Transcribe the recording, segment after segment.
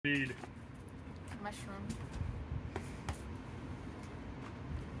indeed. Mushroom.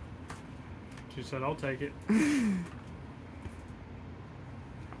 She said, I'll take it.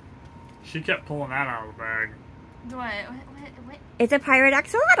 She kept pulling that out of the bag. What? It's a pirate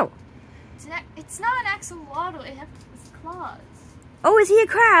axolotl. It's not an axolotl. It has claws. Oh, is he a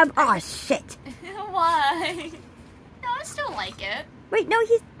crab? Oh, shit. Why? No, I still like it. Wait, no,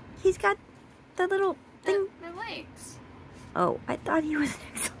 he's got the little thing. The legs. Oh, I thought he was an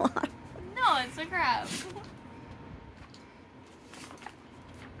axolotl. No, it's a crab.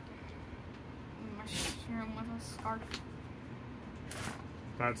 Mushroom with a scarf.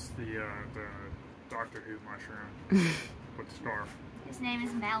 That's the Doctor Who mushroom with the scarf. His name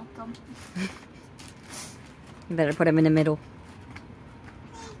is Malcolm. You better put him in the middle.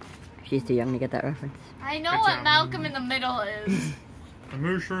 She's too young to get that reference. I know what Malcolm in the middle is. A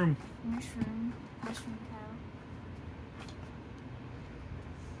mushroom. Mushroom cow.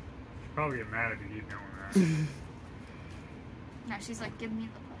 Probably get mad if you keep knowing that. No, she's like, give me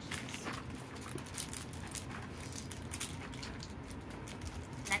the plushies.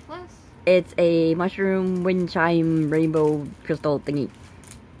 Necklace? It's a mushroom wind chime rainbow crystal thingy.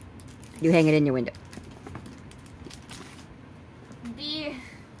 You hang it in your window. Bee.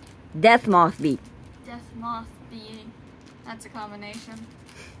 Death moth bee. Death moth bee. That's a combination.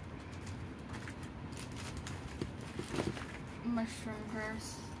 Mushroom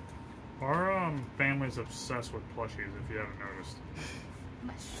purse. Our family's obsessed with plushies, if you haven't noticed.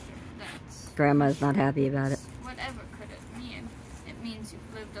 Mushroom dance. Grandma's not happy about it. Whatever could it mean? It means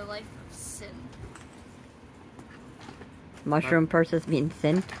you've lived a life of sin. Mushroom purses mean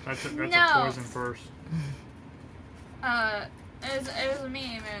sin. That's No. a poison purse. It was a meme.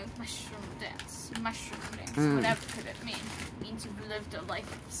 It was mushroom dance. Mushroom dance. Whatever could it mean? It means you've lived a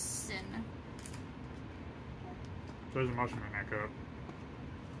life of sin. There's a mushroom in that cup.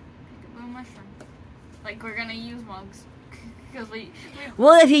 Peekaboo mushroom. Like we're gonna use mugs. Because we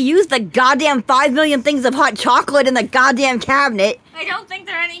Well, if you use the goddamn 5 million things of hot chocolate in the goddamn cabinet. I don't think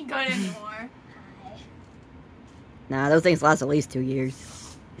they're any good anymore. Nah, those things last at least 2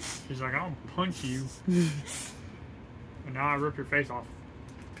 years. She's like, I'll punch you. And now I rip your face off.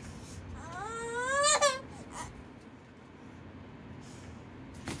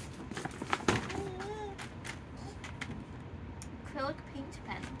 Acrylic paint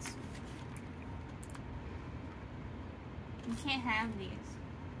pens. You can't have these.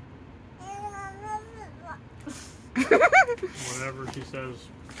 Whatever she says,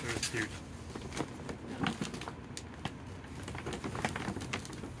 it's cute.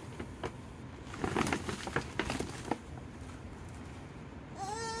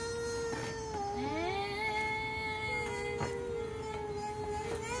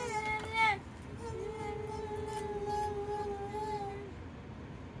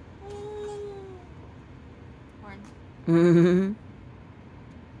 Mm-hmm.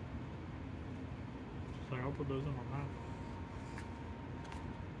 She's like, I'll put those in my mouth.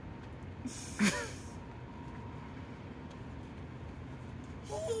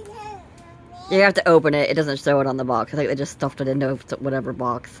 You have to open it. It doesn't show it on the box. I think they just stuffed it into whatever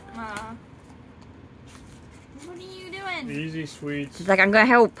box. What are you doing? Easy sweets. She's like, I'm gonna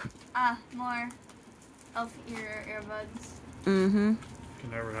help. More of your earbuds. Mm-hmm. Can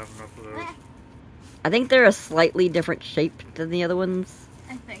never have enough of those. I think they're a slightly different shape than the other ones.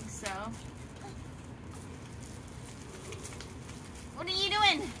 I think so. What are you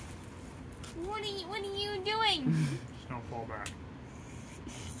doing? What are you doing? Just don't fall back.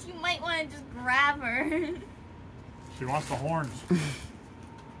 You might want to just grab her. She wants the horns.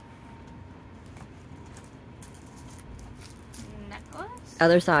 Necklace?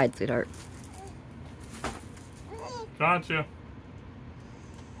 Other side, sweetheart. Gotcha.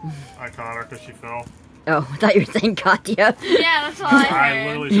 I caught her because she fell. Oh, I thought you were saying Katya. Yeah, that's all I heard. I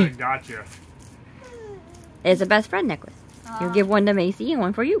literally said gotcha. It's a best friend necklace. You'll give one to Macy and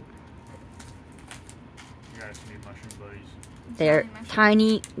one for you. You guys need mushroom buddies. They're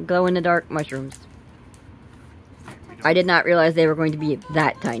tiny, glow-in-the-dark mushrooms. I did not realize they were going to be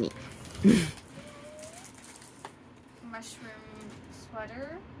that tiny. Mushroom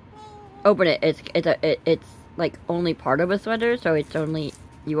sweater? Open it. It's like only part of a sweater, so it's only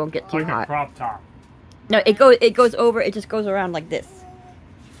you won't get too Like a hot. crop top. No, it goes over. It just goes around like this.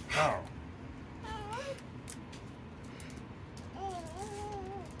 Oh.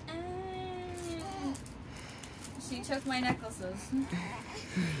 She took my necklaces.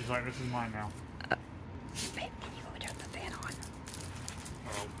 She's like, this is mine now. Babe, can you go turn the fan on?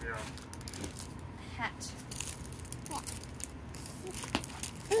 Oh, yeah. Hat.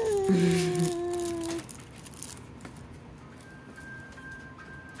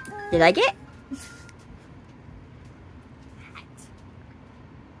 You like it?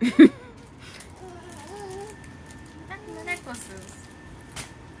 Back in the necklaces.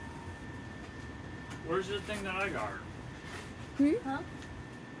 Where's the thing that I got her? Huh?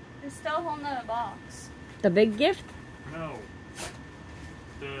 There's still a whole nother box. The big gift? No.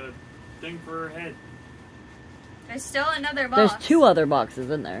 The thing for her head. There's still another box. There's 2 other boxes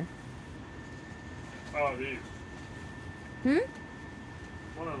in there. Oh, these.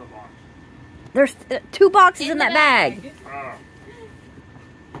 What other box? There's 2 boxes in the that bag. Oh.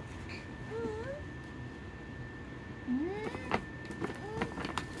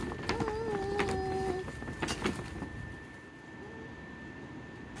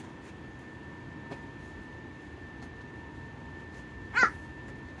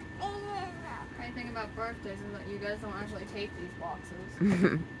 Funny thing about birthdays is that you guys don't actually tape these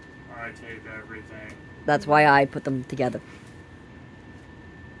boxes. I tape everything. That's why I put them together.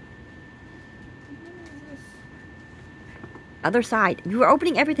 Other side. You were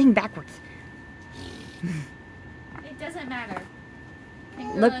opening everything backwards. It doesn't matter.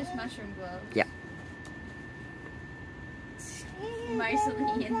 Pink Look. girlish mushroom gloves. Yeah.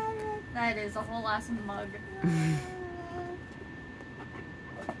 Myceline. That is a whole ass mug.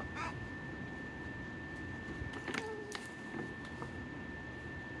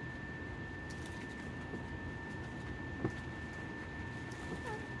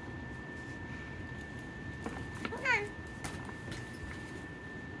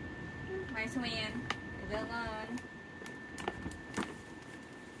 Myceline. Leave it alone.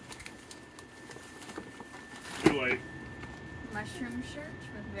 Too late. Mushroom shirt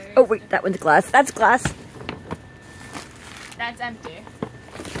with various Oh, wait. different- That one's glass. That's glass. That's empty.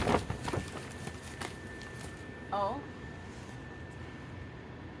 Oh.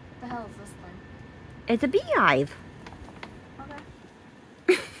 What the hell is this thing? It's a beehive.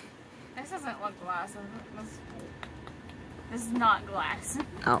 Okay. This doesn't look glass. This is not glass.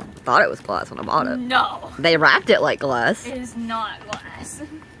 Oh, thought it was glass when I bought it. No. They wrapped it like glass. It is not glass.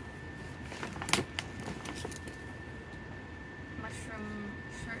 Mushroom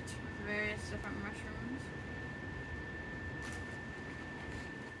shirt with various different mushrooms.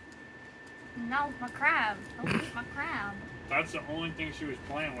 No, my crab. Don't eat my crab. That's the only thing she was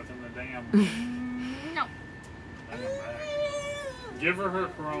playing with in the damn. No. damn bag. Give her her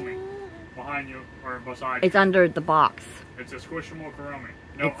Kuromi. Behind you, or beside It's you. under the box. It's a squishable Kuromi.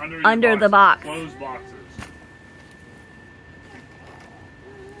 No, It's under, under the box. Closed boxes.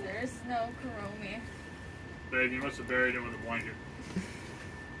 There's no Kuromi. Babe, you must have buried it with a blanket.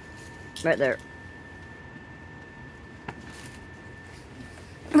 Right there.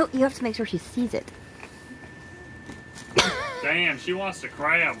 No, you have to make sure she sees it. Damn, she wants the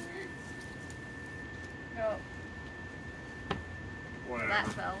crab. Oh, Whatever. that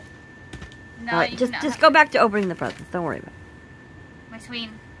fell. No, Alright, you just cannot just have- go back to opening the presents. Don't worry about it. My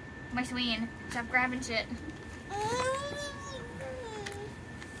sween. My sween. Stop grabbing shit.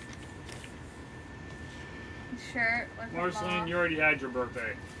 Shirt with Marceline, you already had your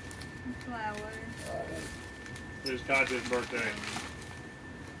birthday. flowers. It was Katya's birthday.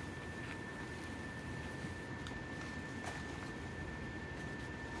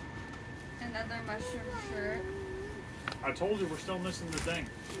 Another mushroom shirt. I told you we're still missing the thing.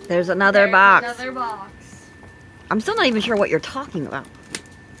 There's another There's box. Another box. I'm still not even sure what you're talking about.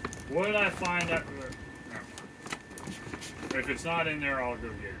 What did I find out? No. If it's not in there, I'll go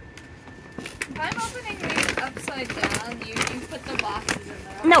get it. If I'm opening these upside down, you put the boxes in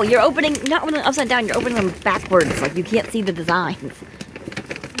there. No, you're not opening them upside down. You're opening them backwards, like you can't see the designs.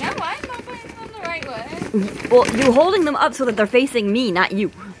 No, I'm opening them the right way. Well, you're holding them up so that they're facing me, not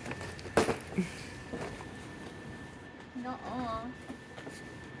you. Nuh-uh.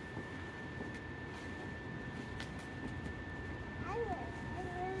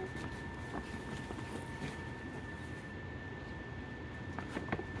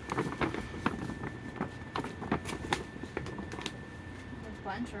 A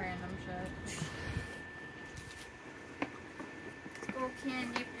bunch of random shit. School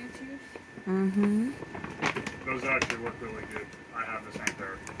candy Bluetooth. Mm-hmm. Those actually look really good. I have the same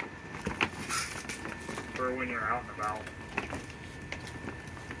pair. For when you're out and about.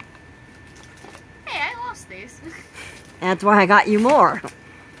 Hey, I lost these. That's why I got you more. What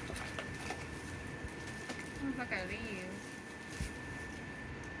the fuck are these?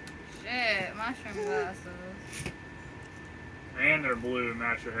 Shit, mushroom glasses. And they're blue,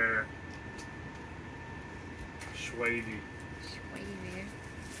 match your hair. Schwavy. Wavy.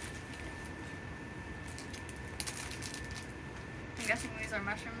 I'm guessing these are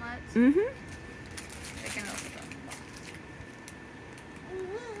mushroom lights. Mm-hmm. They can open them.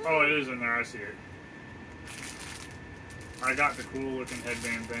 Oh, it is in there. I see it. I got the cool looking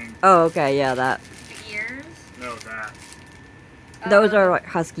headband thing. Oh, okay, yeah, that. The ears. No, that. Those are like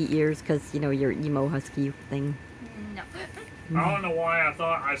husky ears, because, you know, your emo husky thing. No. I don't know why I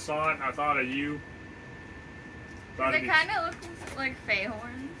thought I saw it and I thought of you. Thought They it'd be- kind of look like fey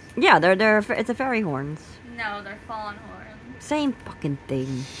horns. Yeah, it's a fairy horns. No, they're fawn horns. Same fucking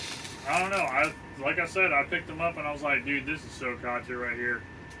thing. I don't know. Like I said, I picked them up and I was like, dude, this is so gotcha right here.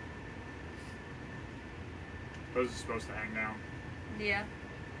 Those are supposed to hang down. Yeah.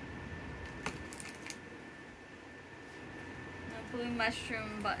 The blue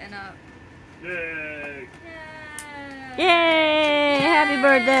mushroom button up. Yay! Yay! Yay! Happy Yay!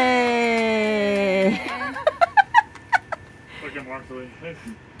 birthday! Look at Mark Lee.